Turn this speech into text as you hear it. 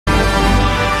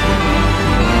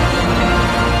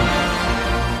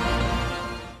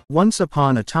Once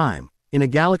upon a time, in a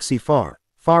galaxy far,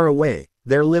 far away,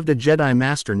 there lived a Jedi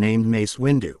Master named Mace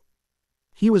Windu.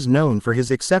 He was known for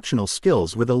his exceptional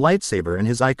skills with a lightsaber and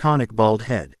his iconic bald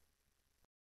head.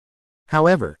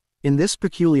 However, in this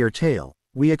peculiar tale,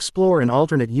 we explore an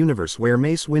alternate universe where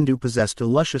Mace Windu possessed a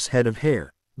luscious head of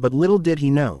hair, but little did he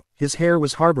know, his hair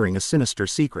was harboring a sinister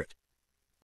secret.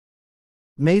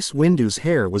 Mace Windu's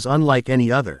hair was unlike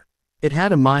any other. It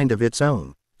had a mind of its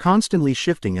own, constantly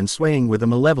shifting and swaying with a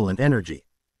malevolent energy.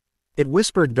 It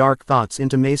whispered dark thoughts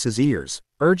into Mace's ears,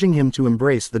 urging him to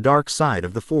embrace the dark side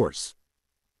of the Force.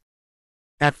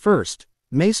 At first,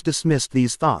 Mace dismissed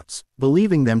these thoughts,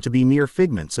 believing them to be mere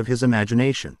figments of his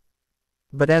imagination.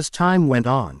 But as time went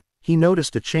on, he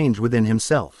noticed a change within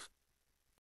himself.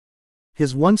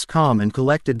 His once calm and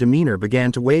collected demeanor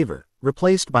began to waver,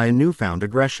 replaced by a newfound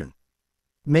aggression.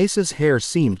 Mace's hair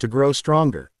seemed to grow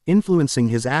stronger, influencing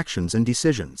his actions and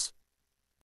decisions.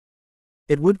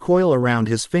 It would coil around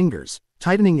his fingers,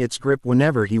 tightening its grip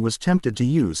whenever he was tempted to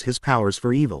use his powers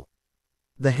for evil.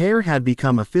 The hair had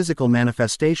become a physical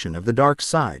manifestation of the dark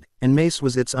side, and Mace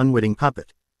was its unwitting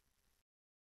puppet.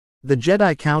 The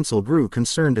Jedi Council grew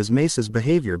concerned as Mace's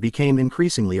behavior became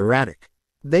increasingly erratic.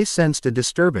 They sensed a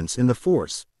disturbance in the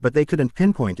Force, but they couldn't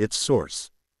pinpoint its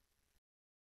source.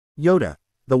 Yoda,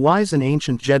 the wise and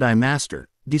ancient Jedi Master,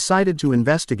 decided to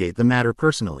investigate the matter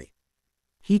personally.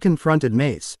 He confronted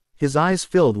Mace, his eyes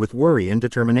filled with worry and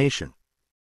determination.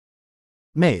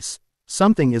 "Mace,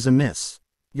 something is amiss.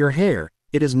 Your hair,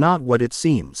 it is not what it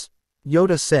seems,"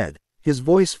 Yoda said, his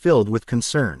voice filled with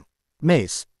concern.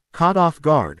 Mace, caught off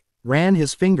guard, ran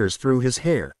his fingers through his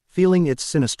hair, feeling its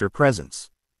sinister presence.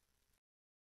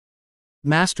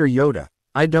 "Master Yoda,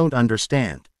 I don't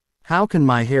understand. How can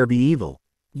my hair be evil?"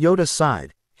 Yoda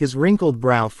sighed, his wrinkled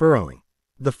brow furrowing.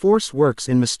 "The Force works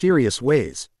in mysterious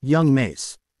ways, young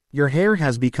Mace. Your hair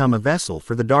has become a vessel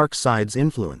for the dark side's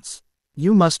influence.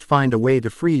 You must find a way to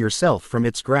free yourself from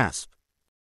its grasp."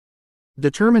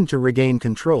 Determined to regain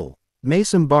control,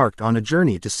 Mace embarked on a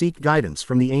journey to seek guidance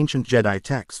from the ancient Jedi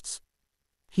texts.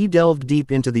 He delved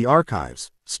deep into the archives,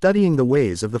 studying the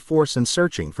ways of the Force and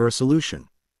searching for a solution.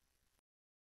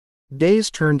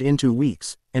 Days turned into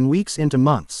weeks, and weeks into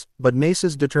months, but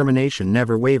Mace's determination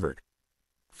never wavered.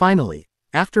 Finally,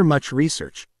 after much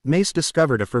research, Mace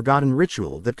discovered a forgotten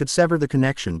ritual that could sever the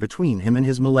connection between him and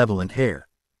his malevolent hair.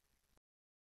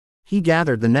 He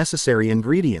gathered the necessary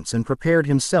ingredients and prepared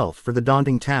himself for the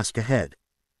daunting task ahead.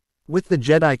 With the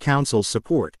Jedi Council's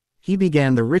support, he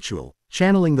began the ritual,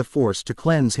 channeling the Force to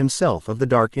cleanse himself of the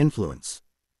dark influence.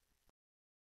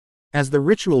 As the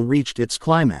ritual reached its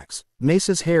climax,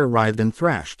 Mace's hair writhed and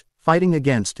thrashed, fighting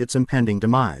against its impending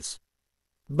demise.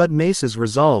 But Mace's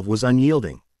resolve was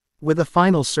unyielding. With a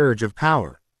final surge of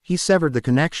power, he severed the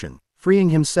connection,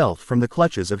 freeing himself from the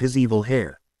clutches of his evil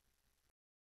hair.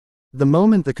 The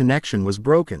moment the connection was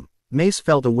broken, Mace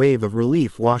felt a wave of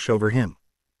relief wash over him.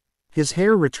 His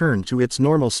hair returned to its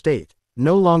normal state,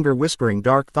 no longer whispering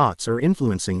dark thoughts or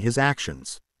influencing his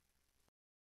actions.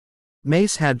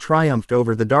 Mace had triumphed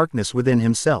over the darkness within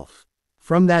himself.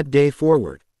 From that day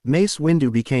forward, Mace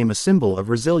Windu became a symbol of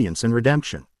resilience and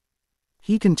redemption.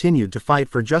 He continued to fight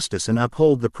for justice and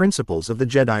uphold the principles of the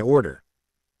Jedi Order.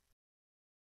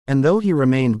 And though he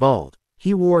remained bald,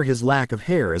 he wore his lack of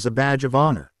hair as a badge of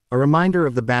honor, a reminder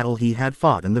of the battle he had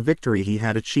fought and the victory he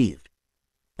had achieved.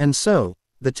 And so,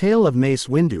 the tale of Mace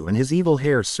Windu and his evil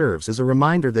hair serves as a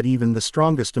reminder that even the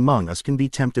strongest among us can be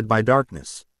tempted by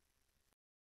darkness.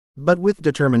 But with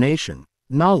determination,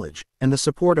 knowledge, and the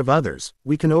support of others,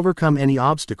 we can overcome any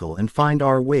obstacle and find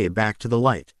our way back to the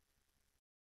light.